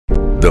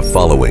The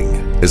following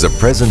is a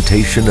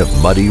presentation of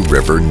Muddy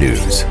River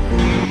News.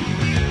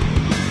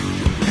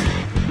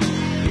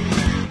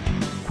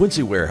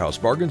 Quincy Warehouse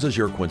Bargains is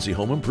your Quincy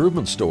home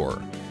improvement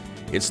store.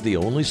 It's the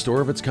only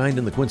store of its kind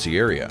in the Quincy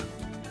area.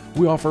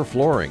 We offer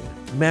flooring,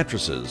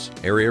 mattresses,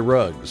 area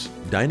rugs,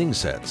 dining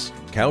sets,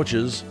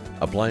 couches,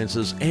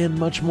 appliances, and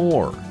much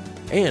more.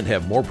 And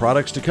have more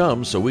products to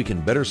come so we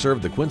can better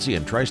serve the Quincy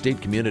and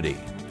tri-state community.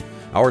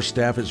 Our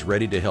staff is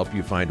ready to help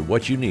you find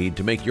what you need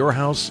to make your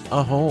house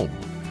a home.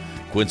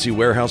 Quincy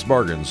Warehouse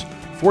Bargains,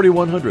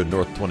 4100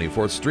 North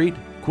 24th Street,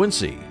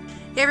 Quincy.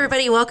 Hey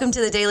everybody, welcome to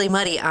the Daily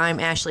Muddy. I'm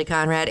Ashley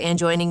Conrad, and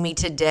joining me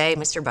today,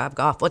 Mr. Bob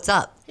Goff. What's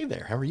up? Hey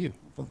there, how are you?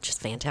 Well, just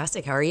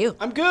fantastic. How are you?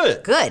 I'm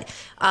good. Good.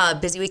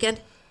 Busy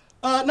weekend?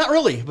 Not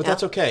really, but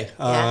that's okay.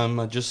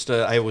 Yeah.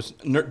 I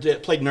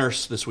played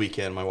nurse this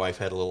weekend. My wife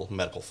had a little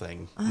medical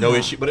thing. No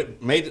issue, but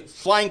it made it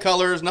flying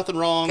colors, nothing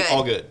wrong, Good.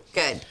 all good.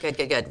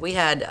 Good. We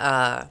had,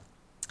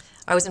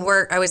 I was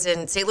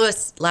in St.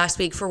 Louis last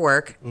week for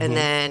work, and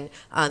then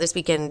this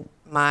weekend,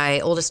 my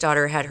oldest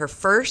daughter had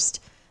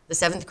the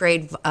 7th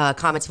grade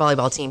Comets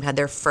volleyball team had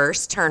their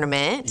first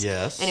tournament.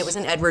 Yes. And it was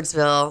in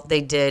Edwardsville.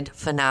 They did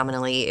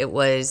phenomenally. It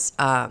was,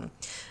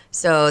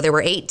 so there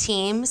were 8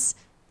 teams.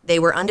 They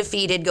were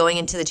undefeated going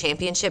into the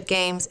championship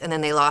games, and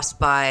then they lost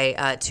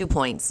by 2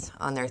 points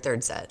on their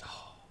third set.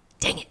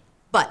 Dang it.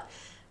 But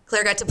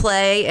Claire got to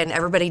play, and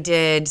everybody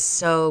did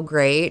so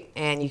great,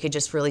 and you could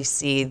just really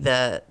see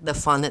the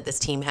fun that this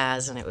team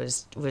has, and it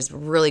was a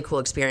really cool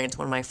experience.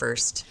 One of my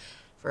first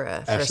for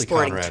a Ashley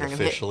sporting Conrad,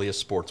 tournament. officially a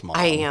sports mom.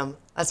 I am.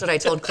 That's what I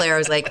told Claire. I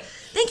was like,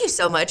 thank you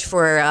so much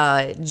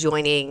for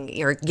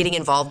joining or getting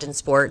involved in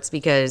sports,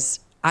 because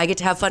I get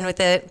to have fun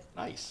with it.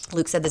 Nice.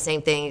 Luke said the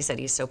same thing. He said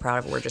he's so proud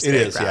of it. We're just It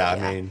very is, proud.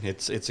 yeah. I mean,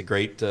 it's a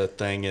great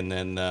thing, and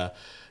then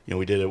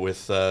we did it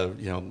with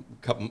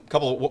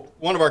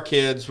one of our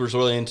kids was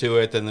really into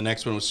it, then the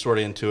next one was sort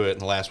of into it,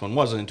 and the last one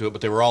wasn't into it,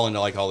 but they were all into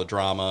like all the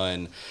drama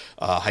and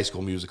high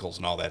school musicals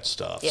and all that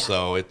stuff. Yeah.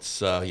 So it's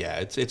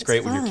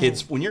great fun.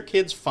 when your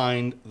kids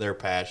find their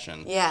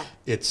passion. Yeah.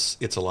 It's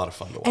a lot of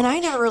fun to watch. And I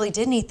never really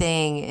did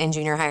anything in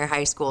junior high or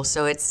high school,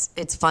 so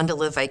it's fun to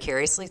live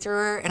vicariously through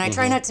her. And I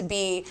try not to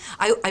be.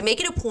 I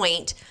make it a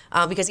point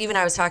because even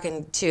I was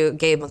talking to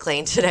Gabe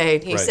McLean today.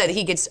 He Right. said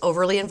he gets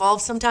overly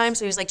involved sometimes,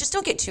 so he was like, just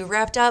don't get too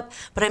wrapped up.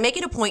 But I make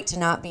it a point to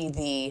not be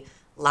the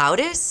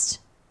loudest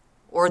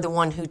or the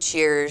one who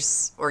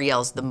cheers or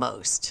yells the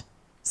most.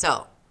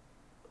 So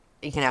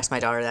you can ask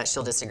my daughter that.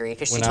 She'll disagree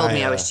because she told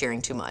me I was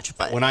cheering too much.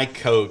 But when I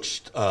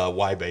coached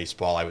Y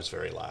baseball, I was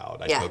very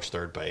loud. I Yeah. coached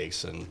third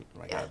base, and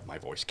my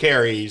voice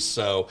carries.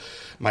 So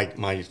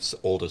my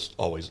oldest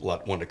always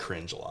wanted to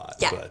cringe a lot.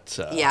 yeah, But,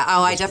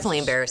 I definitely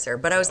embarrassed her.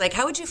 But I was like,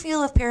 how would you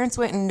feel if parents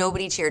went and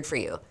nobody cheered for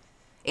you?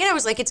 And I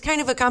was like, it's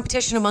kind of a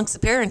competition amongst the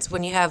parents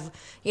when you have,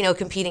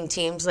 competing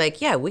teams.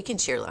 Like, yeah, we can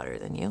cheer louder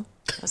than you.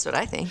 That's what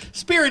I think.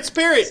 Spirit.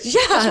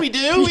 Yeah. Yes, we do.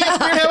 We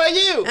have spirit. How about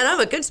you? And I'm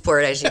a good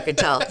sport, as you could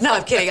tell. No,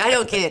 I'm kidding. I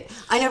don't get.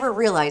 I never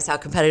realized how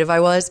competitive I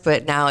was,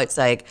 but now it's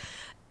like,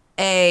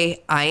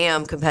 A, I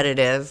am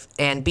competitive,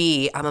 and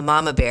B, I'm a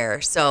mama bear.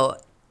 So,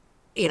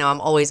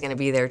 I'm always going to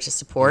be there to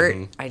support.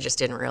 I just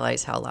didn't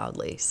realize how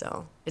loudly.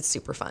 So it's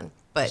super fun.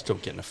 But Still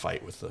get in a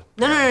fight with the.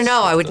 No. parents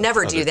I of would the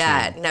never other do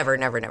that. team. Never.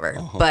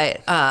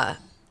 But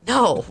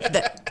no.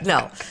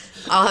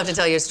 I'll have to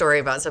tell you a story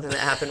about something that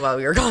happened while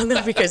we were gone,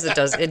 though, because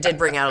it did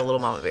bring out a little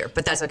mama bear.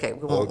 But that's okay.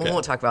 We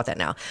won't talk about that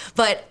now.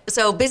 But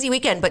so busy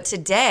weekend. But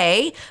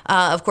today,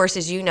 of course,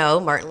 as you know,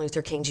 Martin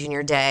Luther King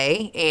Jr.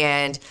 Day,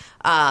 and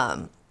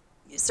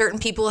certain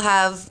people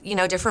have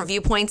different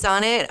viewpoints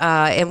on it.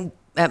 And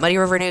at Muddy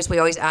River News, we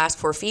always ask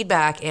for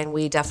feedback, and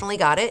we definitely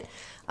got it.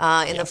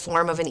 In the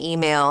form of an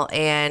email.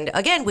 And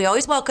again, we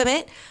always welcome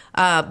it.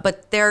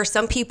 But there are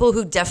some people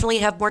who definitely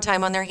have more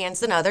time on their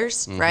hands than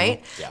others,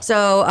 right? Yeah.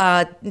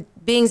 So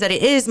being that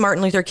it is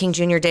Martin Luther King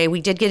Jr. Day,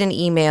 we did get an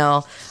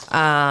email,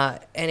 and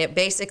it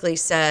basically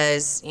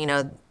says,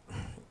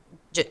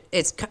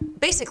 it's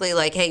basically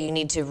like, hey, you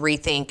need to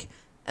rethink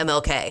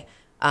MLK.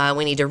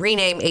 We need to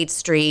rename 8th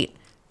Street.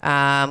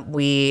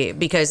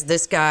 Because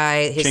this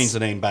guy Change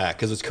the name back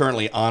because it's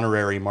currently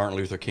honorary Martin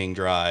Luther King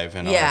Drive,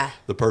 and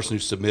the person who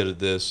submitted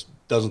this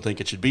doesn't think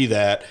it should be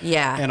that.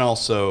 Yeah. And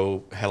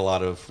also had a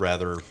lot of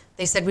rather.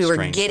 They said we were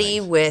strange giddy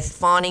things. with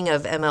fawning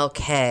of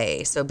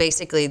MLK. So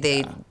basically,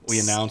 We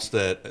announced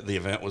that the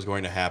event was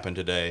going to happen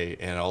today,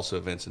 and also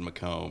events in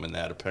Macomb, and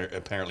that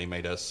apparently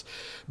made us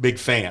big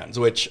fans.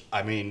 Which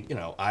I mean,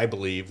 I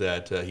believe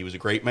that he was a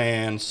great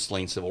man,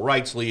 slain civil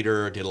rights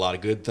leader, did a lot of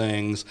good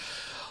things.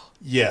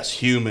 Yes,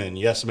 human.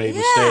 Yes, made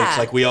mistakes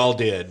like we all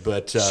did.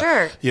 But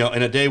Sure.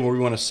 In a day where we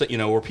want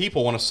to, where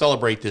people want to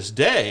celebrate this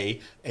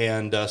day,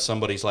 and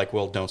somebody's like,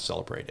 "Well, don't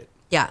celebrate it."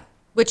 Yeah,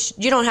 which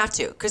you don't have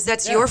to, because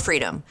that's your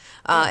freedom.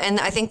 And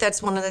I think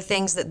that's one of the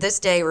things that this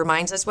day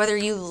reminds us, whether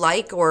you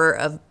like or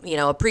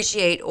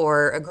appreciate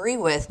or agree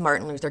with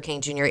Martin Luther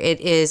King Jr. It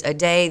is a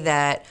day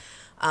that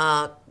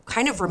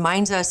kind of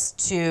reminds us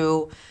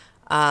to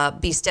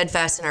be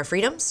steadfast in our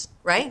freedoms,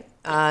 right?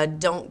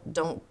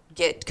 Don't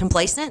get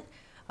complacent.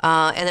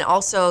 And then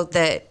also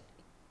that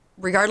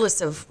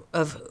regardless of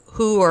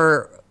who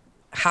or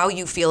how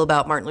you feel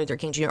about Martin Luther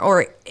King Jr.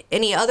 or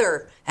any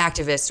other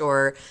activist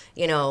or,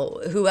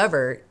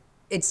 whoever,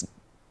 it's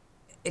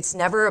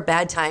never a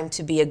bad time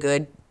to be a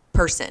good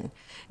person.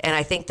 And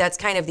I think that's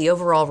kind of the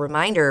overall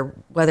reminder,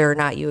 whether or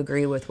not you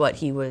agree with what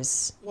he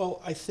was.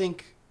 Well, I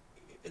think,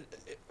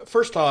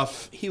 first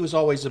off, he was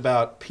always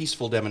about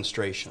peaceful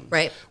demonstration,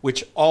 right?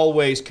 Which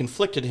always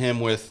conflicted him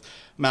with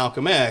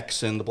Malcolm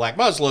X and the Black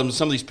Muslims.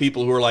 Some of these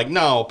people who are like,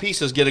 no,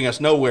 peace is getting us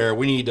nowhere.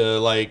 We need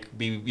to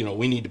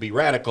we need to be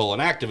radical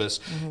and activists.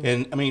 Mm-hmm.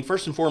 And I mean,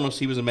 first and foremost,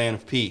 he was a man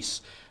of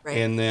peace. Right.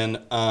 And then,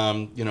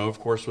 of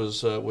course,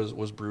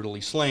 was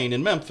brutally slain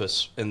in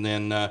Memphis. And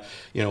then,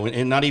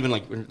 and not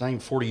even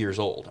 40 years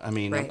old. I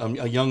mean, right.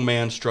 a young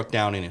man struck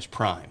down in his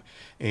prime.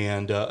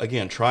 And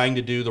again, trying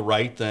to do the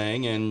right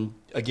thing. And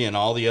again,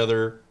 all the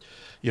other,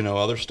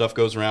 other stuff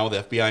goes around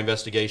with FBI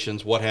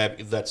investigations, what have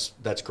you.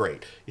 That's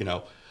great.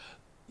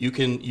 You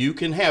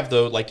can have,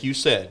 though, like you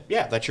said,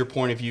 yeah, that's your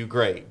point of view,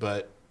 great.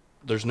 But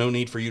there's no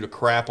need for you to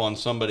crap on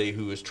somebody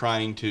who is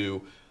trying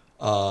to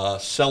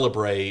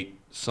celebrate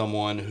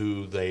someone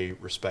who they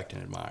respect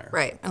and admire.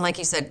 Right. And like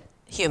you said,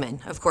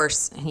 human. Of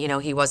course,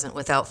 he wasn't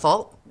without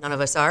fault. None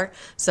of us are.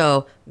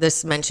 So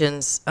this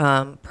mentions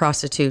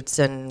prostitutes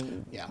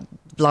and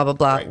blah, blah,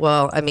 blah. Right.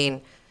 Well, I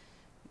mean,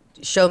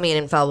 show me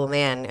an infallible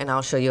man and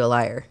I'll show you a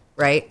liar,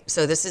 right?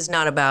 So this is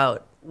not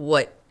about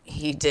what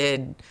he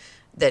did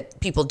that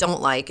people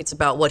don't like. It's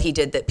about what he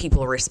did that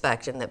people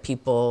respect and that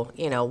people,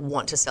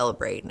 want to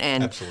celebrate.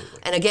 And absolutely.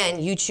 And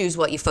again, you choose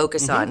what you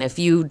focus on. If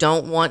you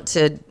don't want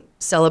to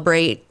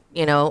celebrate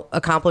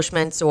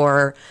accomplishments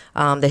or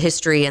the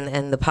history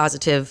and the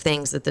positive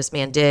things that this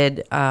man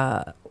did,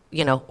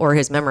 or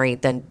his memory,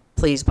 then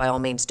please, by all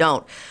means,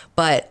 don't.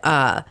 But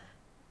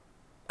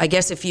I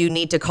guess if you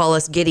need to call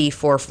us giddy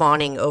for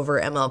fawning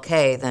over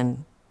MLK,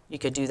 then you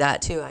could do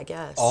that too, I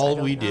guess. All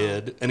we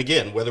did, and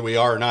again, whether we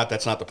are or not,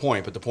 that's not the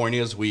point. But the point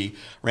is we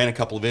ran a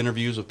couple of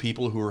interviews with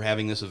people who were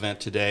having this event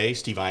today.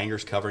 Steve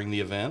Einger's covering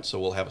the event, so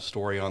we'll have a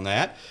story on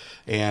that.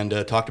 And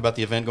talked about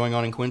the event going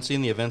on in Quincy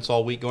and the events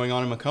all week going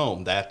on in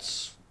Macomb.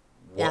 That's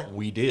what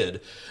we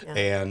did. Yeah.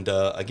 And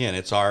again,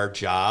 it's our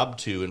job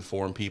to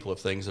inform people of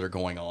things that are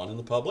going on in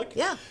the public.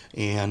 Yeah.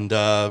 And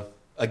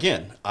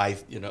again,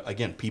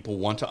 people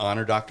want to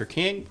honor Dr.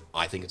 King.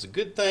 I think it's a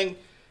good thing.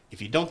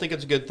 If you don't think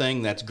it's a good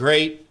thing, that's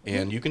great,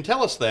 and you can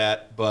tell us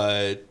that.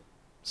 But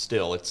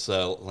still, it's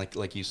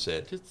like you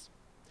said,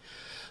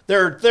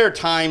 there are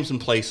times and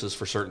places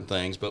for certain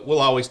things, but we'll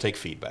always take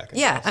feedback.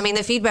 I mean,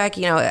 the feedback,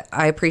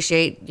 I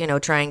appreciate,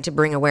 trying to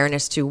bring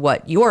awareness to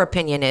what your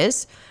opinion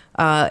is,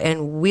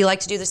 and we like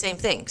to do the same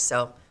thing.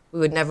 So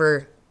we would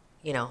never,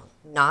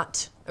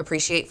 not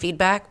appreciate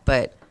feedback,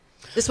 but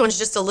this one's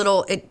just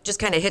it just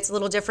kind of hits a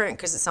little different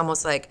because it's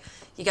almost like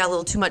you got a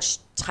little too much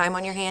time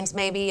on your hands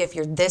maybe if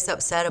you're this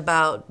upset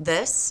about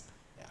this,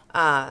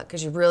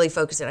 because you really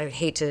focus it. I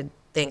hate to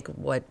think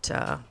what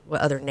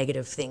other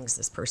negative things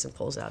this person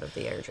pulls out of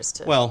the air just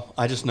to. Well,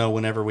 I just know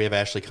whenever we have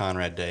Ashley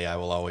Conrad Day, I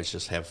will always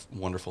just have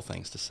wonderful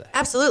things to say.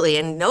 Absolutely,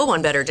 and no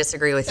one better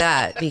disagree with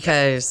that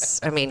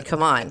because, I mean,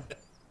 come on.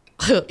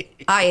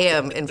 I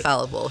am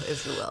infallible,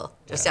 if you will.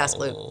 Just ask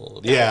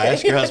Luke. Yeah,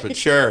 ask your husband.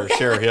 Sure.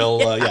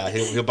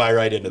 He'll buy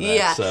right into that.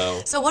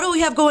 Yeah. So what do we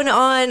have going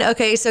on?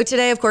 Okay, so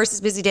today, of course, is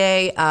a busy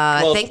day.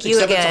 Thank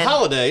you again. Except it's a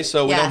holiday,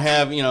 so we don't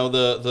have,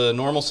 the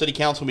normal city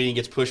council meeting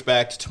gets pushed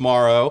back to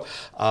tomorrow.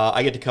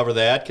 I get to cover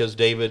that because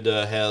David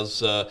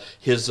has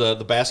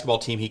the basketball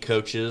team he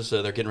coaches.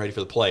 They're getting ready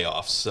for the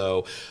playoffs.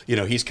 So,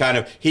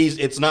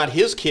 it's not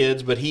his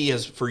kids, but he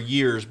has for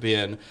years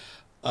been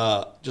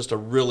just a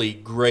really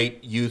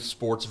great youth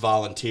sports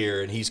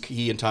volunteer, and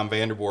he and Tom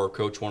Vanderboer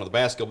coach one of the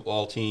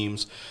basketball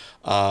teams,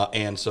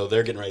 and so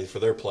they're getting ready for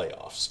their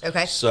playoffs.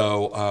 Okay.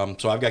 So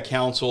I've got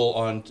council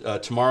on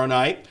tomorrow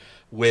night,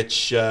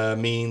 which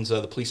means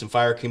the Police and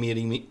Fire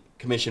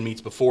Commission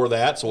meets before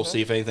that, so we'll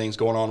see if anything's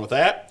going on with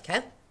that.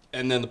 Okay.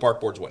 And then the Park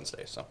Board's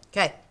Wednesday. So.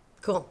 Okay,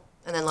 cool.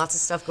 And then lots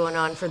of stuff going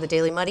on for the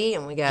Daily Muddy,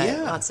 and we got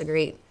lots of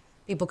great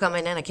people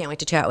coming in. I can't wait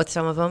to chat with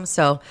some of them.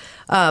 So,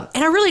 and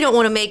I really don't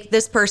want to make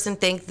this person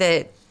think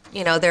that,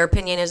 their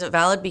opinion isn't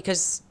valid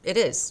because it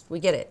is. We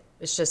get it.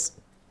 It's just,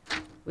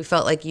 we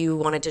felt like you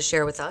wanted to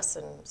share with us.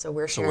 And so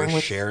we're sharing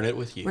it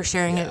with you. We're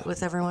sharing it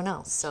with everyone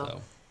else.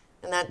 So.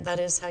 And that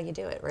is how you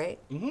do it, right?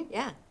 Mm-hmm.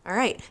 Yeah. All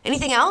right.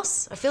 Anything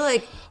else? I feel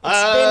like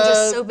it's been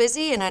just so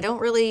busy, and I don't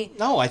really.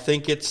 No, I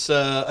think it's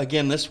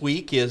again this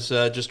week is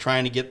just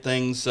trying to get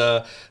things.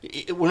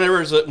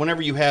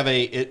 Whenever you have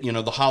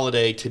the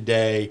holiday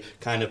today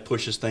kind of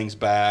pushes things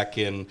back,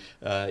 and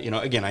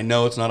again I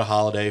know it's not a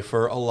holiday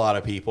for a lot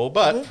of people,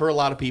 but for a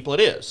lot of people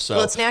it is.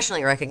 So it's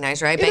nationally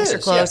recognized, right? Banks are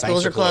closed,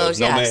 schools are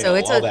closed. No mail, so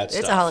it's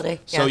a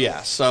holiday.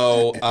 Yeah.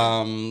 So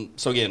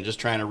again, just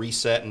trying to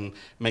reset and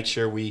make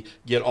sure we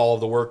get all of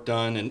the work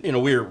done,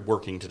 and we're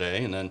working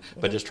today, and then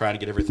but just trying to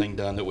get everything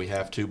done that we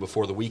have to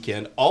before the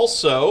weekend.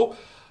 Also,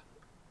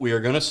 we are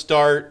going to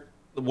start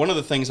one of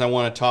the things I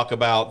want to talk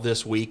about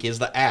this week is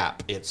the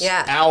app. It's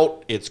Yeah.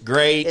 out. It's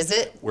great. Is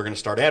it? We're going to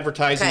start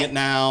advertising Okay. it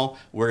now.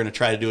 We're going to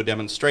try to do a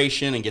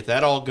demonstration and get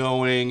that all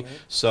going.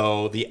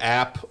 So the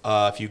app,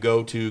 if you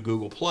go to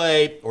Google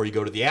Play or you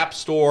go to the App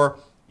Store,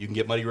 you can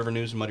get Muddy River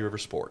News and Muddy River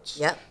Sports.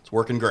 Yep. It's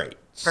working great.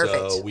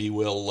 Perfect. So we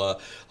will,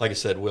 like I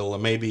said, we'll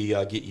maybe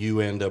get you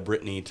and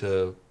Brittany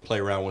to play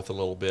around with a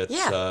little bit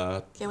Yeah.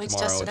 Can't wait to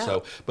tomorrow. test it So,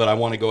 out. but I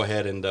want to go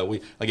ahead and we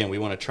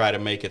want to try to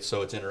make it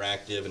so it's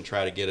interactive and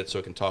try to get it so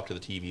it can talk to the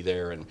TV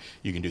there, and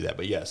you can do that.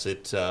 But yes,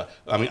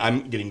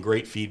 I'm getting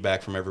great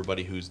feedback from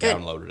everybody who's Good.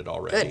 downloaded it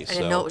already. Good. I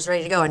didn't know it was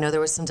ready to go. I know there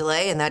was some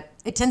delay, and that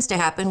it tends to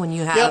happen when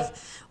you have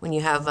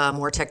Yep.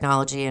 more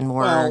technology and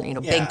more Well,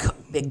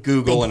 big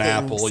Google big and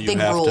things, Apple. You big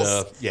have rules.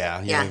 to,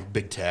 Yeah.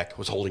 big tech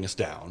was holding us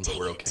down, but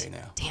we're okay now.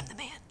 Damn the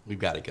man. We've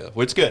got to go.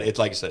 Well, it's good. It's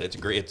like I said, it's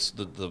great. It's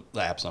the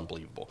app's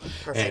unbelievable.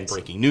 Perfect. And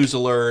breaking news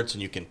alerts,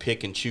 and you can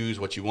pick and choose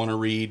what you want to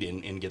read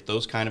and get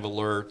those kind of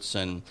alerts.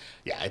 And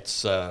yeah,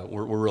 it's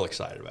we're real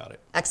excited about it.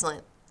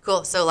 Excellent.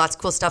 Cool. So lots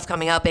of cool stuff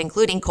coming up,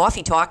 including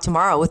Coffee Talk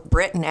tomorrow with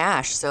Britt and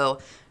Ash. So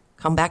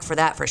come back for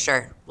that for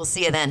sure. We'll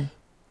see you then.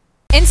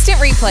 Instant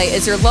Replay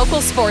is your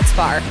local sports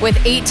bar. With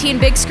 18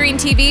 big screen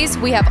TVs,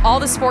 we have all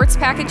the sports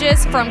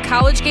packages from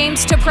college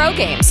games to pro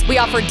games. We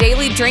offer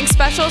daily drink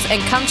specials,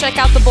 and come check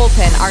out the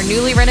Bullpen, our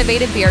newly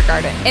renovated beer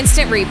garden.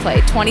 Instant Replay,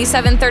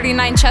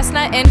 2739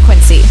 Chestnut in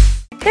Quincy.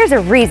 There's a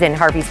reason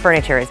Harvey's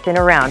Furniture has been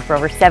around for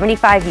over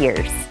 75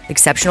 years.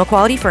 Exceptional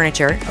quality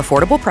furniture,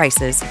 affordable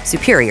prices,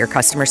 superior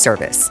customer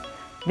service.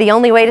 The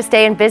only way to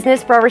stay in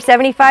business for over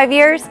 75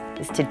 years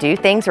is to do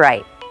things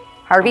right.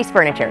 Harvey's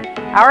Furniture.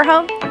 Our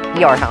home,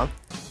 your home.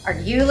 Are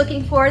you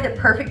looking for the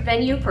perfect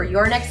venue for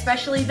your next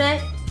special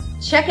event?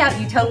 Check out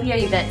Utopia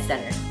Event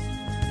Center.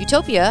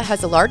 Utopia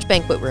has a large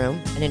banquet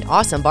room and an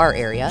awesome bar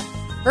area,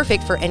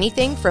 perfect for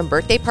anything from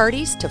birthday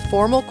parties to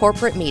formal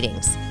corporate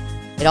meetings.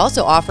 It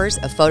also offers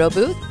a photo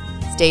booth,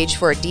 stage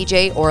for a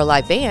DJ or a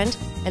live band,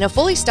 and a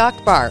fully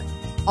stocked bar,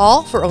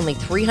 all for only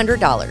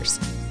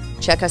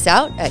 $300. Check us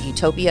out at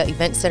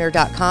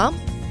utopiaeventcenter.com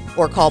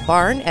or call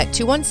Barn at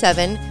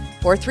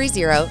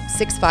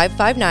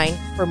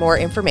 217-430-6559 for more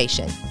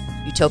information.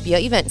 Utopia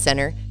Event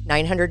Center,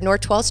 900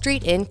 North 12th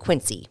Street in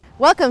Quincy.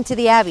 Welcome to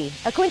the Abbey,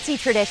 a Quincy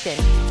tradition.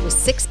 With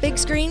 6 big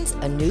screens,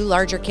 a new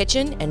larger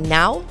kitchen, and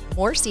now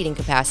more seating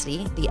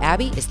capacity, the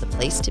Abbey is the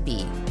place to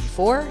be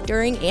before,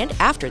 during, and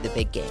after the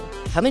big game.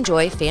 Come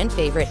enjoy fan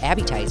favorite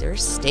Abbeytizers,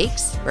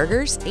 steaks,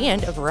 burgers,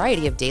 and a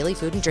variety of daily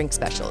food and drink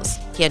specials.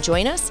 Can't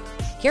join us?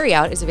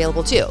 Carryout is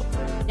available too.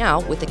 Now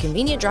with a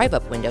convenient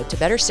drive-up window to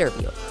better serve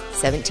you.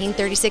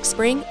 1736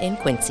 Spring in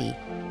Quincy.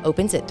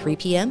 Opens at 3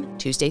 p.m.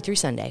 Tuesday through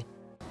Sunday.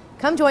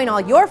 Come join all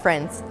your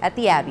friends at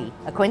the Abbey,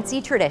 a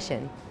Quincy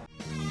tradition.